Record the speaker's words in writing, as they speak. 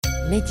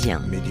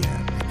ميديان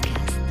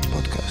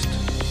بودكاست.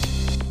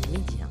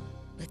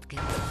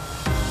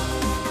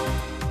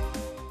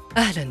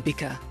 أهلا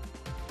بك.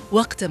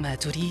 وقتما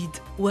تريد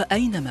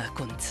وأينما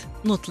كنت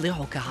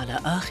نطلعك على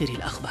آخر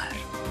الأخبار.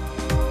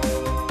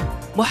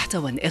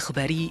 محتوى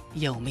إخباري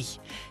يومي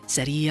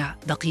سريع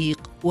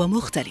دقيق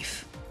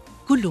ومختلف،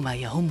 كل ما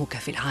يهمك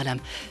في العالم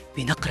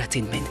بنقرة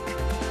منك.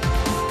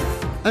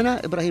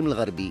 أنا إبراهيم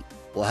الغربي،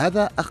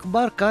 وهذا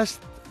أخبار كاست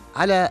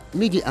على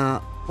ميديان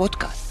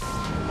بودكاست.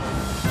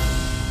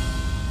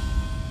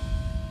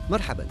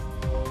 مرحبا.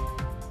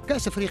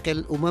 كأس أفريقيا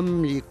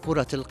للأمم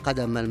لكرة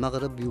القدم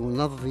المغرب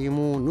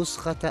ينظم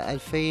نسخة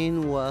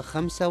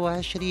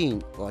 2025،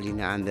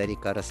 أعلن عن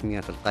ذلك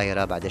رسميا في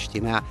القاهرة بعد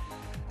اجتماع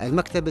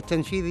المكتب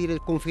التنفيذي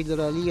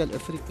للكونفدرالية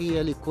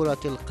الأفريقية لكرة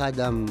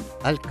القدم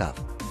الكاف.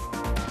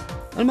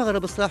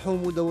 المغرب اصلاح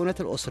مدونة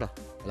الأسرة.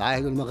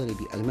 العاهل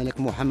المغربي الملك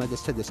محمد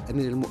السادس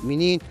أمير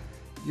المؤمنين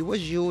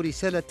يوجه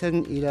رسالة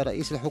إلى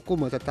رئيس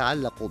الحكومة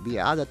تتعلق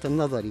بإعادة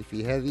النظر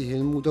في هذه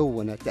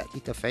المدونة، تأتي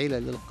تفعيلا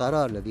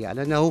للقرار الذي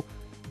أعلنه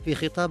في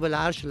خطاب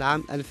العرش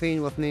العام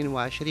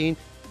 2022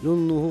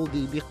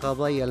 للنهوض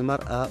بقضايا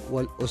المرأة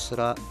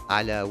والأسرة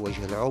على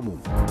وجه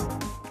العموم.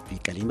 في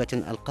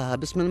كلمة ألقاها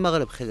باسم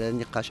المغرب خلال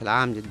النقاش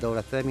العام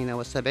للدورة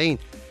 78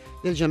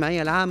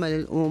 للجمعية العامة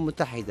للأمم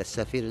المتحدة،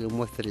 السفير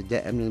الممثل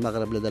الدائم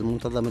للمغرب لدى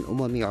المنظمة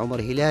الأممي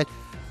عمر هلال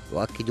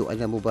يؤكد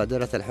أن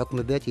مبادرة الحكم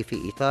الذاتي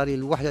في إطار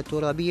الوحدة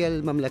الترابية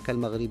للمملكة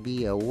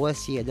المغربية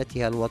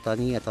وسيادتها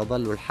الوطنية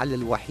تظل الحل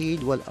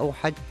الوحيد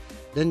والأوحد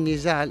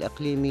للنزاع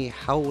الإقليمي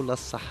حول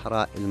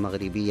الصحراء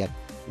المغربية.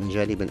 من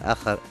جانب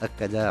آخر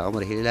أكد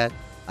عمر هلال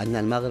أن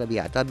المغرب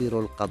يعتبر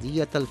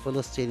القضية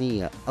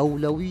الفلسطينية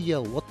أولوية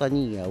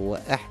وطنية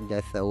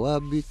وإحدى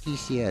ثوابت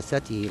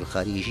سياسته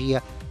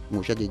الخارجية،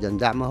 مجددا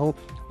دعمه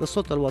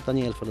للسلطة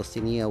الوطنية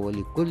الفلسطينية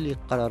ولكل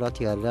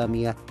قراراتها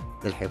الرامية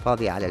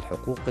للحفاظ على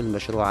الحقوق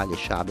المشروعة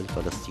للشعب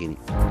الفلسطيني.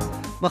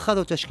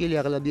 مخاض تشكيل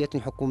أغلبية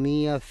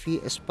حكومية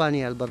في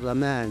إسبانيا،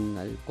 البرلمان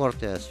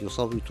الكورتيس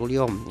يصوت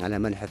اليوم على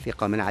منح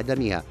الثقة من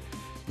عدمها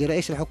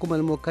لرئيس الحكومة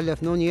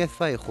المكلف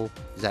لفييخو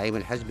زعيم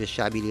الحزب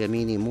الشعبي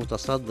اليميني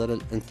متصدر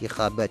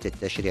الانتخابات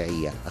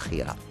التشريعية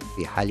الأخيرة.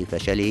 في حال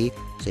فشله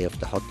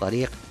سيفتح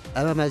الطريق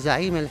أمام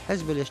زعيم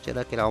الحزب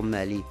الاشتراكي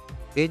العمالي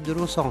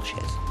بيدرو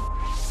سانشيز.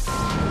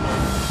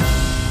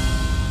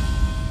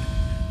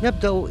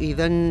 نبدأ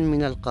إذن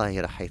من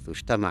القاهرة، حيث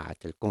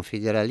اجتمعت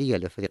الكونفدرالية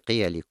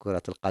الأفريقية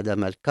لكرة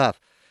القدم الكاف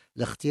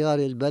لاختيار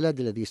البلد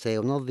الذي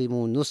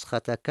سينظم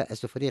نسخة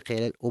كأس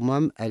أفريقيا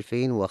للأمم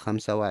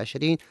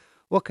 2025،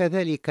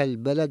 وكذلك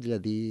البلد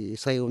الذي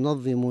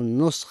سينظم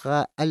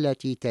النسخة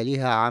التي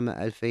تليها عام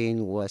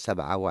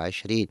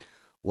 2027.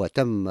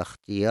 وتم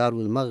اختيار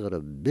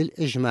المغرب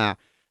بالإجماع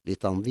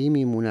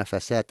لتنظيم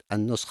منافسات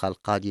النسخة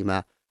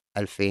القادمة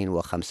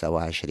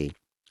 2025.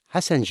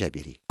 حسن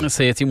جابري.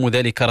 سيتم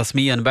ذلك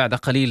رسميا بعد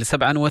قليل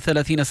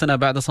 37 سنة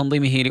بعد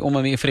تنظيمه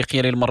لأمم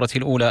إفريقيا للمرة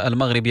الأولى.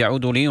 المغرب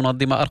يعود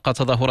لينظم أرقى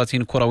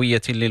تظاهرة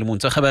كروية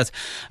للمنتخبات.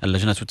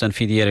 اللجنة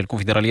التنفيذية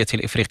للكونفدرالية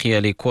الإفريقية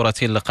لكرة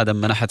القدم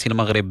منحت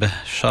المغرب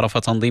شرف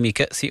تنظيم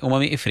كأس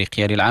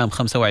إفريقيا للعام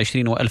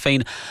 25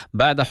 و2000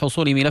 بعد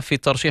حصول ملف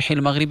الترشيح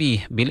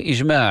المغربي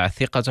بالإجماع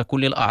ثقة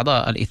كل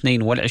الأعضاء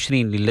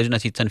 22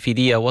 للجنة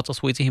التنفيذية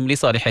وتصويتهم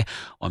لصالحه،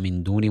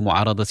 ومن دون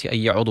معارضة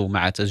أي عضو،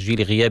 مع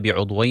تسجيل غياب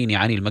عضوين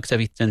عن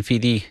المكتب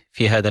التنفيذي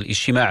في هذا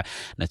الاجتماع.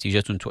 نتيجة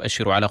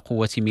تؤشر على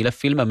قوة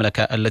ملف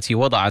المملكة التي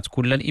وضعت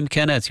كل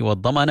الإمكانات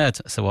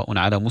والضمانات سواء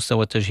على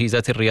مستوى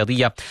التجهيزات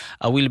الرياضية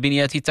أو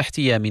البنيات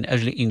التحتية من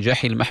أجل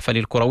إنجاح المحفل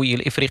الكروي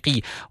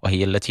الإفريقي،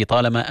 وهي التي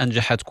طالما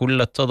أنجحت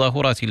كل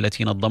التظاهرات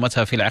التي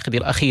نظمتها في العقد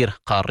الأخير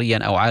قاريا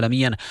أو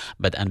عالميا،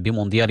 بدءا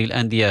بمونديال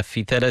الأندية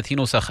في 3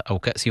 نسخ أو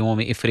كأس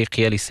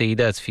إفريقيا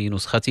للسيدات في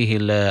نسخته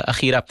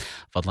الأخيرة،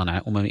 فضلا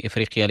عن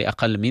إفريقيا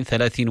لأقل من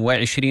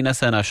 23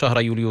 سنة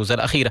شهر يوليوز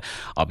الأخير.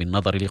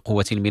 وبالنظر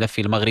لقوة الملف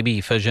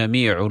المغربي،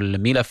 فجميع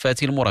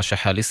الملفات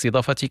المرشحة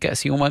لاستضافة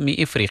كأس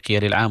إفريقيا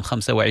للعام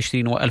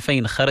 25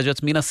 و2000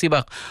 خرجت من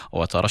السباق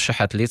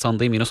وترشحت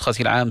لتنظيم نسخة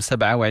العام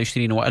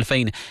 27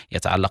 و2000.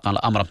 يتعلق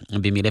الأمر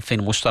بملف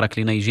مشترك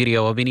لنيجيريا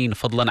وبنين،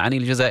 فضلا عن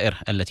الجزائر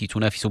التي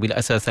تنافس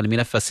بالأساس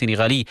الملف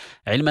السنغالي،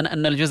 علما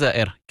أن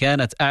الجزائر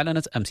كانت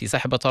أعلنت أمس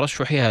سحب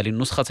ترشحها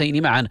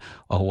للنسختين معا،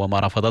 وهو ما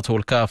رفضته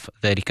الكاف،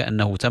 ذلك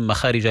أنه تم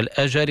خارج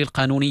الآجال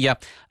القانونية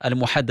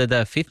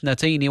المحددة في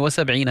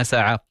 72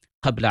 ساعة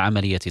قبل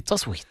عملية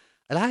التصويت.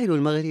 العاهل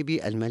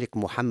المغربي الملك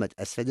محمد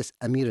السادس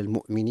أمير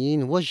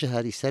المؤمنين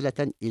وجه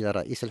رسالة إلى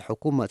رئيس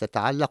الحكومة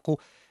تتعلق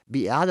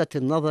بإعادة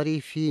النظر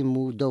في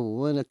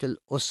مدونة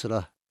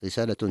الأسرة،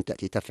 رسالة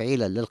تأتي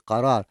تفعيلا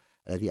للقرار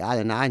الذي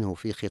أعلن عنه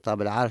في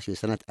خطاب العرش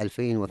لسنة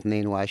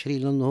 2022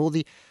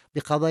 للنهوض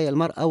بقضايا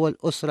المرأة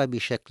والأسرة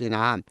بشكل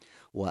عام،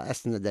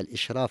 وأسند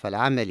الإشراف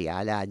العملي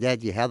على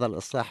إعداد هذا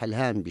الإصلاح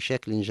الهام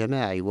بشكل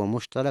جماعي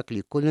ومشترك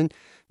لكل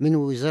من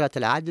وزارة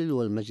العدل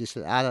والمجلس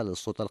الأعلى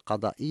للسلطة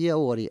القضائية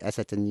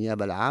ورئاسة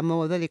النيابة العامة،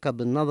 وذلك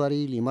بالنظر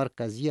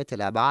لمركزية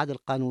الأبعاد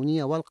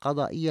القانونية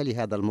والقضائية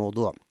لهذا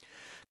الموضوع.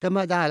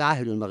 كما دعا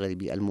العاهل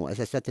المغربي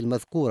المؤسسات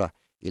المذكورة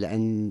إلى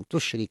أن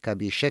تشرك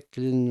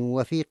بشكل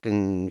وثيق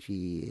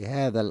في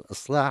هذا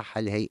الإصلاح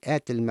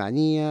الهيئات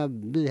المعنية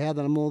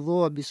بهذا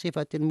الموضوع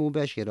بصفة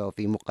مباشرة،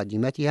 وفي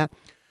مقدمتها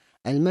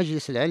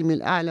المجلس العلمي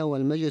الأعلى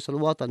والمجلس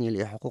الوطني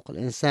لحقوق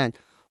الإنسان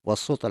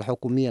والسلطة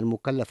الحكومية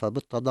المكلفة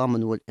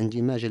بالتضامن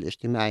والاندماج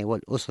الاجتماعي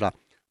والأسرة،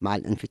 مع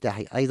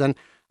الانفتاح أيضا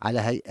على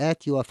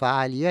هيئات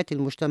وفعاليات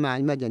المجتمع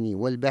المدني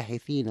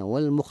والباحثين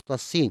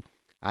والمختصين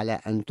على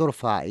أن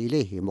ترفع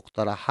إليه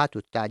مقترحات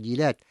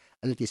التعديلات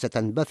التي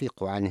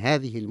ستنبثق عن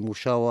هذه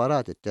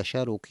المشاورات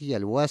التشاركية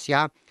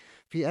الواسعة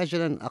في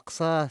أجل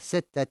أقصاه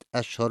 6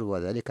 أشهر،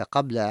 وذلك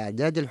قبل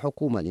إعداد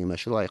الحكومة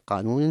لمشروع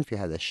قانون في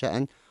هذا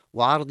الشأن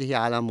وعرضه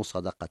على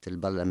مصادقة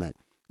البرلمان.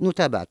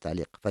 نتابع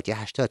تعليق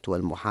فتح شتات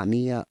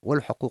المحامية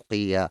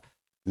والحقوقية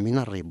من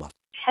الرباط.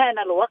 حان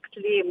الوقت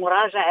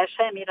لمراجعة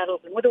شاملة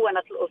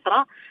لمدونة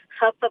الأسرة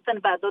خاصة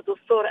بعد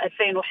دستور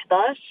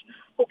 2011،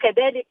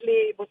 وكذلك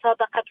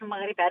لمصادقة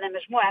المغرب على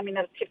مجموعة من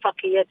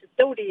الاتفاقيات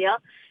الدولية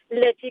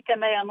التي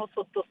كما ينص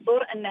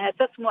الدستور أنها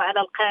تسمو على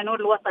القانون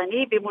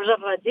الوطني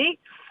بمجرد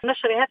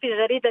نشرها في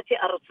الجريدة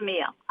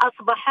الرسمية.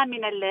 أصبح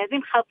من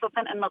اللازم خاصة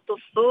أن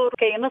الدستور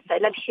كينص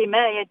على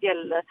الحماية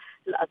ديال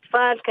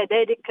الأطفال،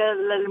 كذلك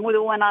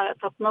المدونة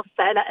تنص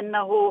على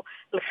أنه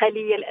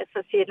الخلية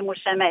الأساسية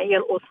المجتمعية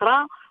الأسرة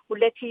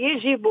والتي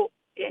يجب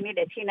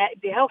الاعتناء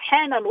بها.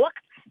 وحان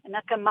الوقت أن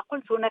كما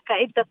قلت هناك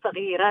عدة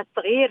تغييرات،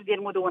 تغيير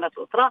ديال مدونة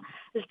الأسرة،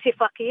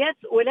 الاتفاقيات،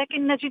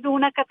 ولكن نجد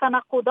هناك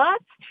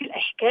تناقضات في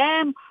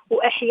الأحكام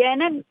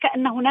وأحيانا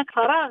كأن هناك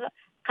فراغ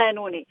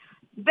قانوني.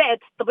 بعد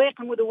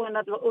تطبيق المدونة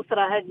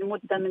الأسرة هذه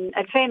المدة من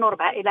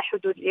 2004 إلى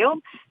حدود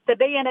اليوم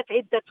تبينت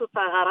عدة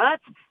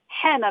ثغرات،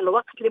 حان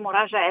الوقت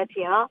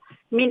لمراجعتها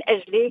من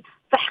أجل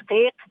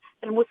تحقيق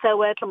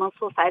المساواة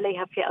المنصوص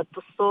عليها في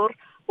الدستور،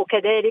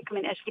 وكذلك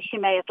من أجل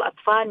حماية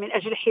الأطفال، من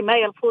أجل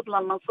حماية الفضلة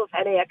المنصوص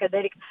عليها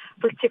كذلك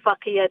في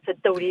الاتفاقيات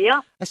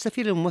الدولية.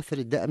 السفير الممثل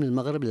الدائم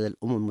للمغرب لدى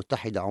الأمم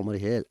المتحدة عمر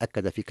هلال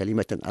أكد في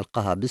كلمة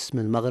ألقاها باسم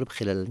المغرب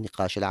خلال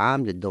النقاش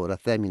العام للدورة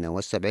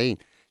 78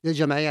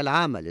 للجمعية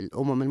العامة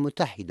للأمم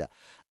المتحدة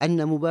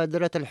أن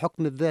مبادرة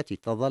الحكم الذاتي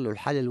تظل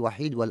الحل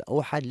الوحيد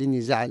والأوحد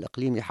للنزاع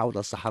الإقليمي حول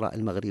الصحراء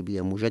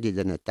المغربية،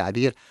 مجددا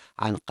التعبير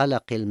عن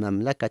قلق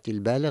المملكة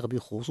البالغ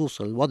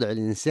بخصوص الوضع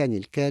الإنساني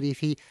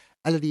الكارثي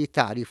الذي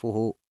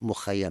تعرفه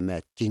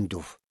مخيمات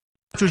تندوف.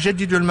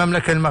 تجدد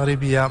المملكة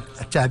المغربية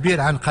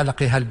التعبير عن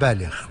قلقها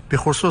البالغ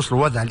بخصوص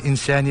الوضع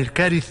الإنساني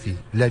الكارثي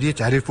الذي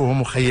تعرفه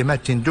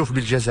مخيمات تندوف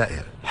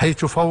بالجزائر،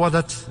 حيث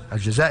فوضت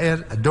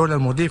الجزائر الدولة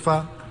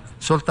المضيفة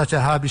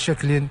سلطتها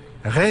بشكل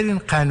غير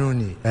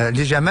قانوني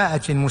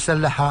لجماعة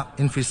مسلحة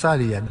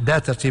انفصالية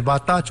ذات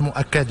ارتباطات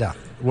مؤكدة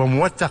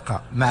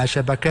وموثقة مع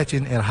شبكات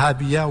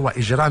إرهابية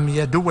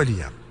وإجرامية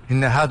دولية.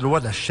 إن هذا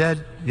الوضع الشاذ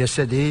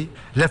يستدعي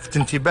لفت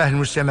انتباه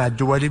المجتمع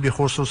الدولي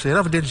بخصوص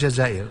رفض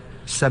الجزائر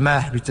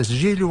السماح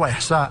بتسجيل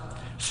وإحصاء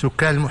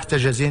السكان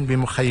المحتجزين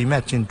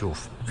بمخيمات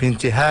تندوف في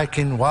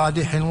انتهاك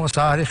واضح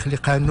وصارخ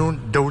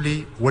لقانون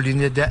دولي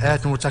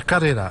ولنداءات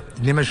متكررة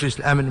لمجلس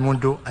الأمن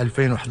منذ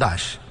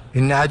 2011.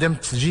 إن عدم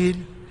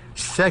تسجيل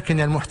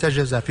الساكنة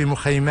المحتجزة في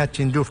مخيمات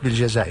تندوف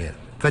بالجزائر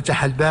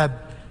فتح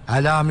الباب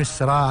على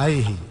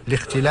مصراعيه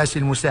لاختلاس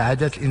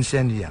المساعدات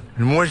الإنسانية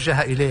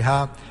الموجهة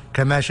إليها،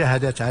 كما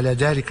شهدت على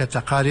ذلك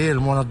تقارير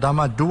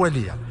المنظمات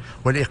الدولية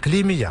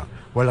والإقليمية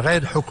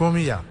والغير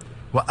حكومية،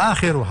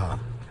 وآخرها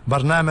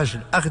برنامج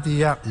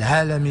الأغذية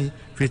العالمي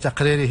في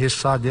تقريره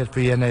الصادر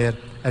في يناير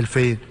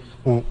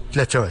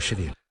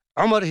 2023.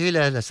 عمر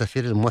هلال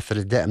السفير الممثل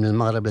الدائم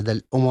للمغرب لدى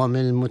الأمم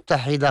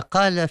المتحدة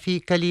قال في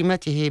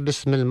كلمته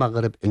باسم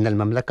المغرب إن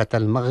المملكة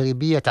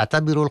المغربية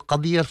تعتبر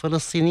القضية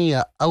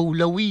الفلسطينية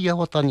أولوية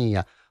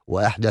وطنية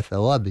وإحدى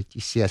ثوابت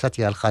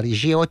سياستها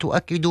الخارجية،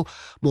 وتؤكد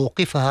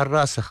موقفها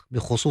الراسخ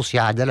بخصوص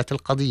عدالة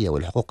القضية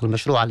والحقوق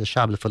المشروعة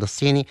للشعب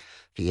الفلسطيني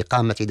في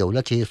إقامة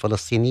دولته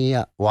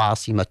الفلسطينية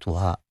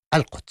وعاصمتها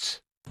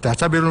القدس.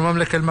 تعتبر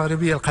المملكة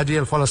المغربية القضية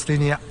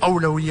الفلسطينية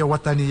أولوية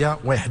وطنية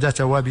وإحدى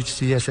ثوابت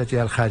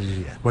سياستها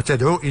الخارجية،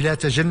 وتدعو إلى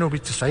تجنب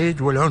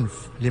التصعيد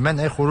والعنف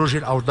لمنع خروج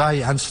الأوضاع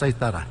عن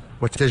السيطرة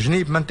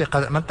وتجنيب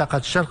منطقة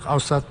الشرق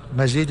أوسط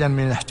مزيدا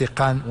من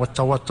الاحتقان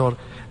والتوتر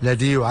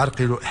الذي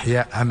يعرقل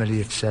إحياء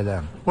عملية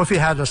السلام. وفي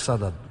هذا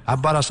الصدد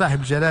عبر صاحب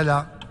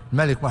الجلالة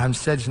الملك محمد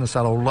السادس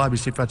نصره الله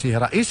بصفته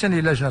رئيسا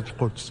للجنة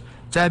القدس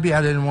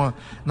تابعة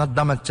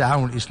لمنظمة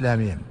التعاون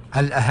الإسلامي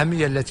عن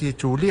الأهمية التي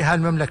توليها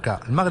المملكة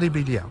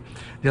المغربية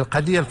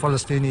للقضية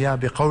الفلسطينية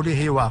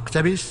بقوله،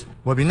 وأقتبس: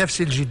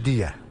 وبنفس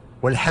الجدية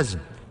والحزم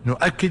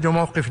نؤكد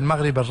موقف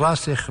المغرب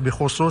الراسخ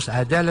بخصوص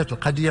عدالة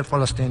القضية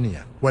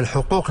الفلسطينية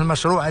والحقوق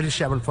المشروعة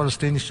للشعب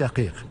الفلسطيني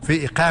الشقيق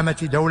في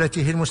إقامة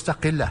دولته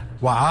المستقلة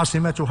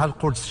وعاصمتها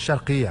القدس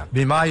الشرقية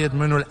بما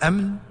يضمن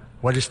الأمن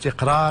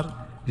والاستقرار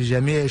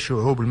لجميع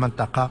شعوب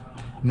المنطقة.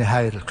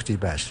 نهاية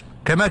الاقتباس.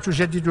 كما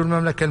تجدد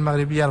المملكة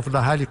المغربية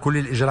رفضها لكل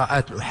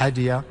الإجراءات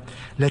الأحادية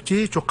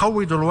التي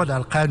تقوض الوضع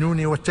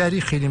القانوني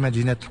والتاريخي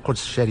لمدينة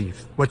القدس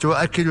الشريف،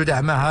 وتؤكد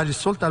دعمها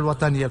للسلطة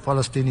الوطنية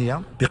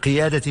الفلسطينية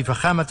بقيادة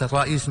فخامة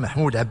الرئيس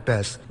محمود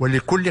عباس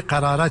ولكل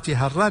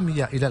قراراتها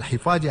الرامية إلى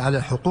الحفاظ على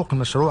الحقوق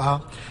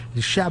المشروعة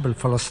للشعب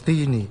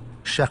الفلسطيني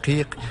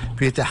الشقيق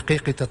في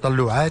تحقيق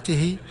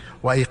تطلعاته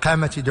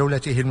وإقامة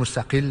دولته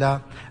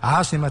المستقلة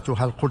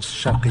عاصمتها القدس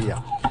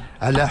الشرقية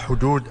على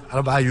حدود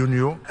 4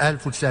 يونيو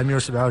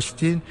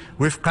 1967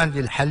 وفقا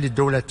للحل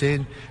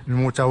الدولتين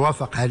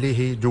المتوافق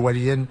عليه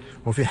دوليا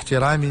وفي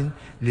احترام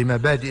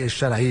لمبادئ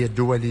الشرعية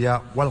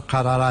الدولية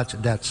والقرارات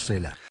ذات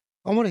الصلة.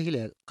 عمر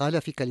هلال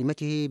قال في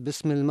كلمته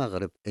باسم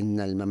المغرب إن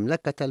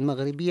المملكة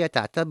المغربية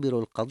تعتبر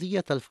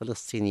القضية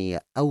الفلسطينية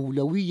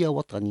أولوية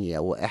وطنية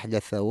وإحدى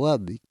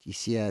ثوابت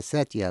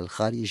سياساتها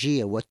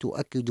الخارجية،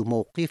 وتؤكد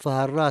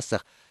موقفها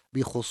الراسخ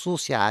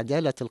بخصوص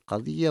عدالة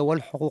القضية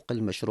والحقوق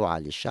المشروعة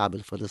للشعب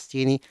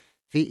الفلسطيني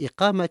في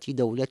إقامة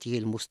دولته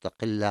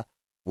المستقلة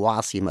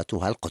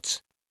وعاصمتها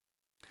القدس.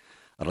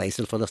 الرئيس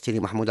الفلسطيني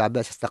محمود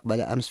عباس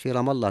استقبل أمس في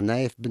رام الله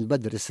نايف بن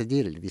بدر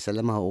السدير الذي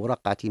سلمه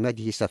أوراق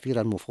اعتماده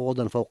سفيرا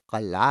مفوضا فوق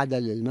العادة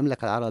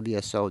للمملكة العربية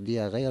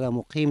السعودية غير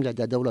مقيم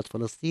لدى دولة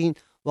فلسطين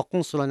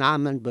وقنصلا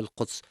عاما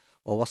بالقدس،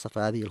 ووصف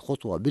هذه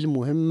الخطوة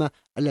بالمهمة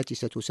التي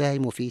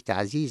ستساهم في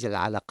تعزيز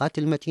العلاقات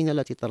المتينة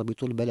التي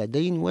تربط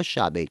البلدين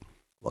والشعبين.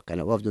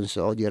 وكان وفد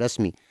سعودي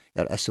رسمي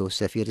يرأسه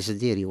السفير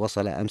السديري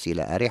وصل أمس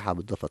إلى أريحة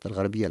بالضفة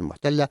الغربية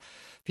المحتلة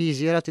في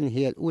زيارة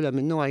هي الأولى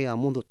من نوعها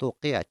منذ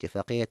توقيع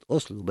اتفاقية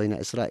أوسلو بين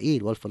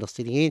إسرائيل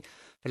والفلسطينيين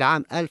في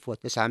العام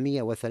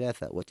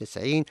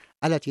 1993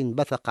 التي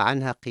انبثق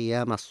عنها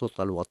قيام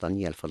السلطة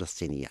الوطنية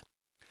الفلسطينية.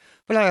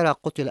 في العراق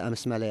قتل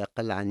أمس ما لا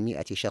يقل عن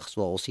 100 شخص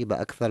وأصيب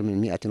أكثر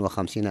من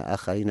 150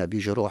 آخرين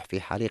بجروح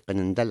في حريق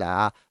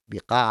اندلع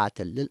بقاعة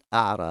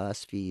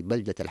للأعراس في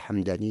بلدة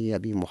الحمدانية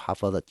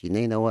بمحافظة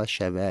نينوى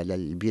شمال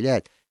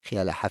البلاد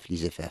خلال حفل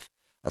زفاف.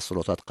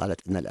 السلطات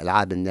قالت أن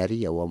الألعاب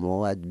النارية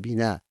ومواد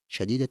بناء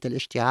شديدة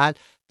الاشتعال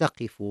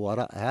تقف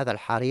وراء هذا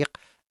الحريق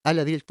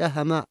الذي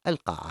التهم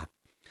القاعة.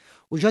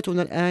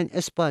 وجهتنا الآن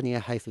إسبانيا،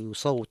 حيث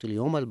يصوت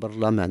اليوم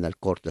البرلمان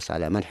الكورتس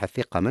على منح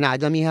الثقة من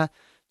عدمها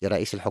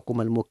لرئيس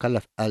الحكومة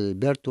المكلف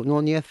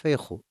ألبرتو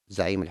لفييخو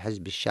زعيم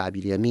الحزب الشعبي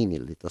اليميني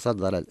الذي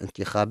تصدر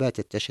الانتخابات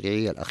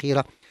التشريعية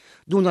الأخيرة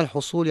دون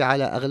الحصول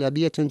على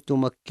أغلبية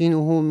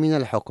تمكنه من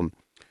الحكم.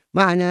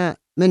 معنا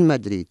من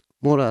مدريد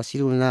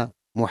مراسلنا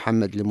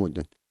محمد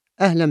المدن.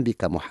 أهلا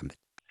بك محمد.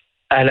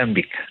 أهلا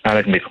بك.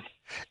 أهلا بكم.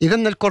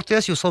 إذن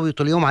الكورتيس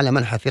يصوت اليوم على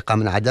منح الثقة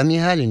من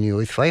عدمها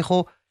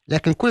لفييخو،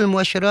 لكن كل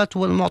المؤشرات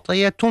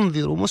والمعطيات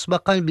تنذر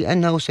مسبقا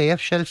بأنه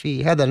سيفشل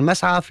في هذا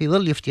المسعى في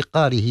ظل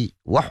افتقاره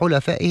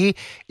وحلفائه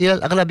إلى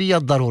الأغلبية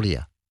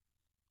الضرورية.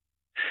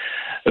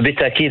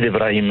 بالتأكيد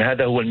إبراهيم،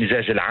 هذا هو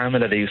المزاج العام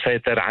الذي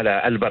يسيطر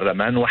على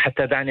البرلمان.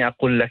 وحتى دعني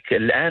أقول لك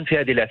الآن في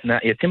هذه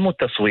الأثناء يتم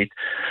التصويت،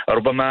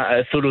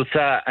 ربما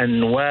ثلثاء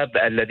النواب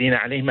الذين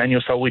عليهم أن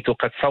يصوتوا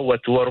قد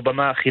صوتوا،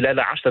 وربما خلال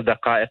 10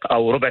 دقائق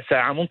أو ربع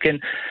ساعة ممكن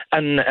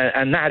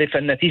أن نعرف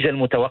النتيجة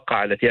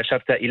المتوقعة التي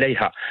أشرت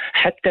إليها.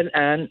 حتى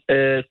الآن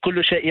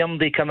كل شيء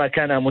يمضي كما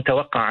كان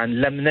متوقعا،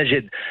 لم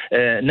نجد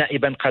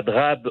نائبا قد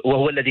غاب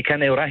وهو الذي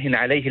كان يراهن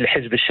عليه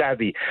الحزب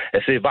الشعبي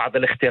في بعض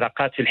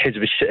الاختراقات في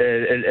الحزب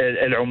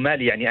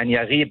العمالي، يعني أن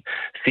يغيب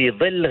في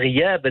ظل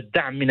غياب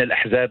الدعم من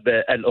الأحزاب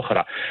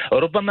الأخرى.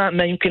 ربما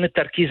ما يمكن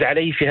التركيز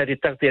عليه في هذه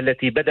التغطية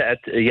التي بدأت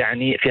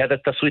يعني في هذا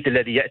التصويت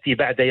الذي يأتي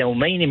بعد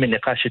يومين من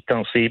نقاش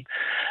التنصيب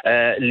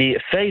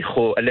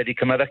لفييخو الذي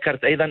كما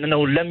ذكرت أيضا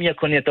أنه لم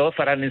يكن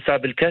يتوفر على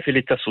النساب الكافي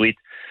للتصويت،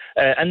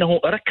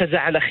 أنه ركز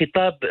على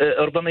خطاب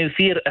ربما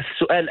يثير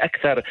السؤال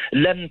أكثر.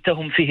 لم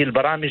تهم فيه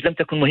البرامج، لم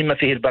تكن مهمة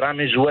فيه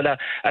البرامج ولا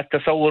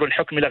التصور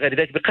الحكم إلى غير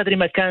ذلك، بقدر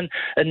ما كان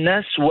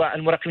الناس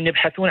والمراقبين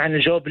يبحثون عن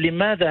الجواب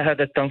لماذا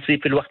هذا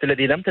التنصيب في الوقت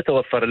الذي لم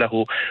تتوفر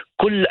له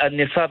كل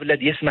النصاب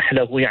الذي يسمح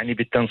له يعني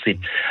بالتنصيب.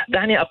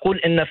 دعني أقول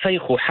أن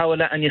فييخو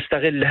حاول أن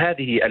يستغل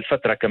هذه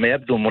الفترة كما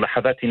يبدو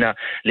ملاحظاتنا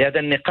لهذا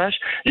النقاش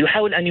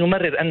ليحاول أن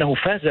يمرر أنه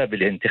فاز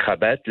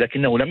بالانتخابات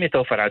لكنه لم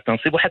يتوفر على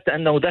التنصيب، وحتى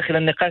أنه داخل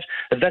النقاش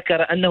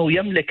ذكر أنه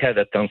يملك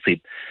هذا التنصيب.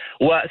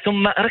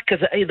 وثم ركز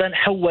أيضا،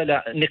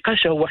 حول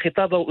نقاشه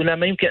وخطابه إلى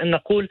ما يمكن أن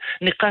نقول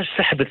نقاش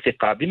سحب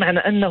الثقة، بمعنى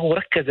أنه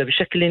ركز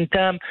بشكل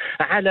تام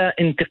على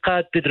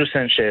انتقاد بيدرو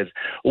سانشيز،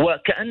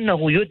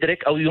 وكأنه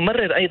يدرك أو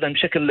يمرر أيضا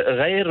بشكل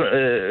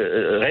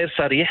غير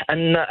صريح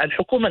أن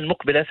الحكومة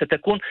المقبلة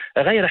ستكون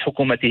غير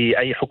حكومته،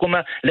 أي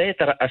حكومة لا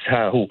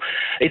يترأسها هو.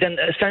 إذن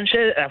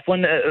سانشيز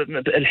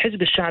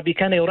الحزب الشعبي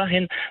كان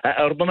يراهن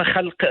ربما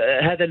خلق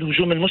هذا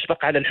الهجوم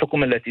المسبق على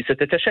الحكومة التي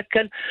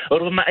ستتشكل،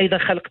 ربما أيضا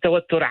خلق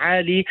توتر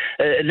عالي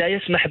لا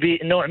يسمح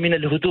بنوع من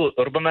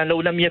الهدوء. ربما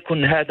لو لم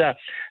يكن هذا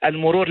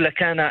المرور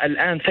لكان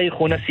الآن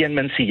فييخو نسيا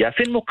منسيا.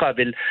 في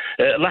المقابل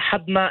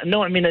لاحظنا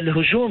نوع من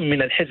الهجوم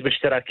من الحزب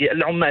الاشتراكي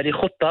العمالي،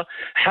 خطة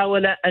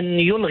حاول أن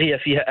يلغي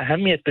فيها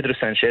أهمية بيدرو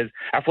سانشيز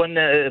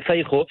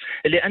فييخو،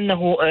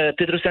 لأنه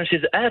بيدرو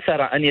سانشيز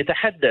آثر أن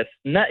يتحدث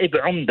نائب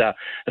عمدة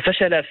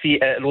فشل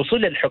في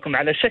الوصول للحكم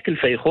على شكل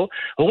فييخو،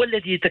 هو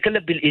الذي يتكلم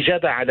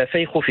بالإجابة على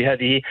فييخو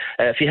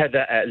في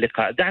هذا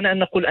اللقاء. دعنا أن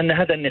نقول أن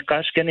هذا هذا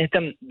النقاش كان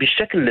يهتم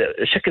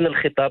شكل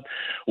الخطاب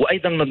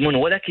وأيضا مضمونه،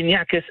 ولكن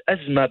يعكس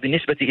أزمة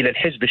بالنسبة إلى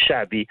الحزب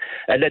الشعبي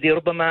الذي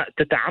ربما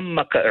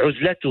تتعمق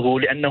عزلته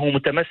لأنه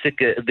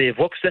متمسك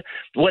بفوكس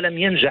ولم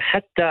ينجح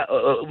حتى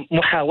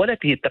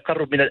محاولته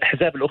التقرب من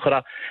الأحزاب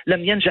الأخرى،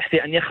 لم ينجح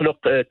في أن يخلق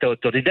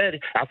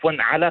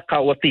علاقة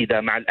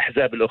وطيدة مع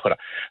الأحزاب الأخرى.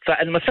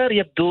 فالمسار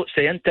يبدو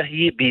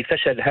سينتهي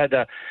بفشل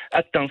هذا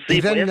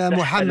التنصيب. إذن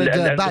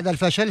محمد، بعد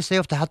الفشل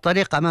سيفتح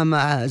الطريق أمام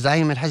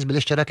زعيم الحزب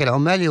الاشتراكي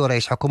العمالي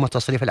ورئيس حكومة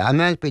تصريف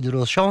الأعمال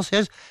بيدرو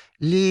سانشيز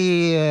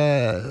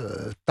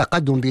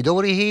للتقدم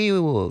بدوره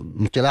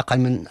انطلاقا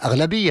من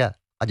أغلبية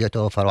قد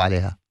يتوفر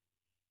عليها.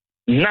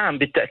 نعم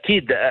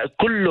بالتأكيد،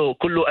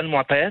 كل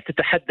المعطيات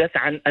تتحدث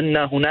عن أن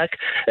هناك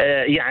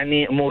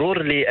يعني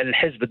مرور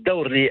للحزب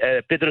الدور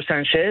لبيدرو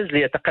سانشيز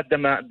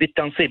ليتقدم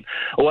بالتنصيب.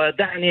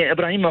 ودعني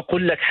إبراهيم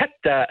أقول لك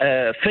حتى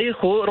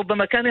لفييخو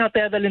ربما كان يعطي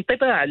هذا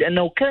الانطباع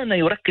لأنه كان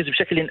يركز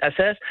بشكل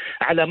أساس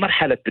على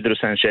مرحلة بيدرو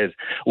سانشيز.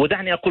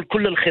 ودعني أقول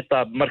كل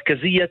الخطاب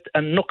مركزية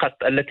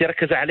النقط التي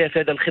ركز عليها في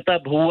هذا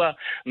الخطاب هو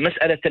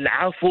مسألة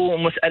العفو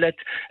ومسألة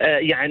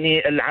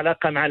يعني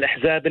العلاقة مع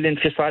الأحزاب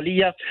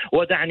الانفصالية.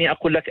 ودعني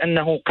أقول لك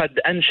أنه قد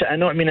أنشأ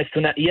نوع من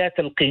الثنائيات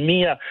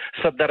القيمية،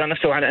 صدر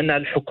نفسه على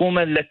أن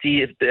حكومة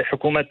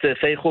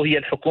لفييخو هي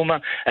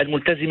الحكومة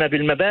الملتزمة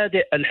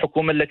بالمبادئ،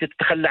 الحكومة التي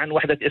تتخلى عن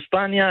وحدة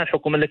إسبانيا،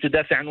 الحكومة التي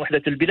تدافع عن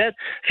وحدة البلاد،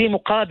 في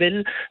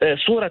مقابل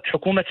صورة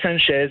حكومة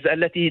سانشيز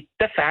التي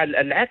تفعل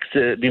العكس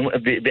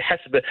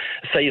بحسب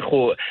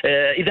لفييخو.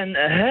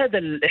 إذا هذا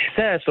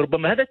الإحساس،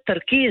 ربما هذا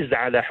التركيز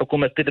على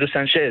حكومة بيدرو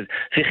سانشيز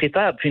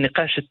في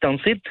نقاش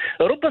التنصيب،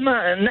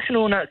 ربما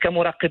نحن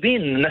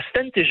كمراقبين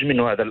نستنتج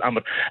منه هذا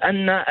الأمر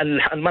أن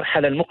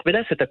المرحلة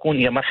المقبلة ستكون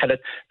هي مرحلة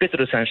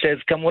بيدرو سانشيز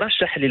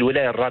كمرشح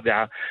للولاية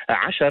الرابعة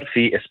عشر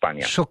في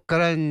إسبانيا.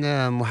 شكرا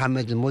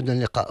محمد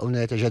المدن،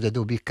 لقاؤنا يتجدد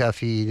بك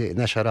في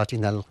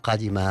نشراتنا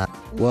القادمة.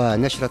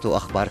 ونشرة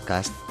أخبار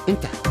كاست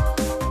انتهت.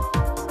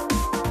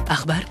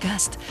 أخبار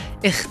كاست،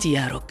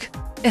 اختيارك،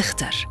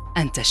 اختر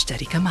أن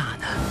تشترك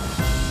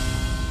معنا.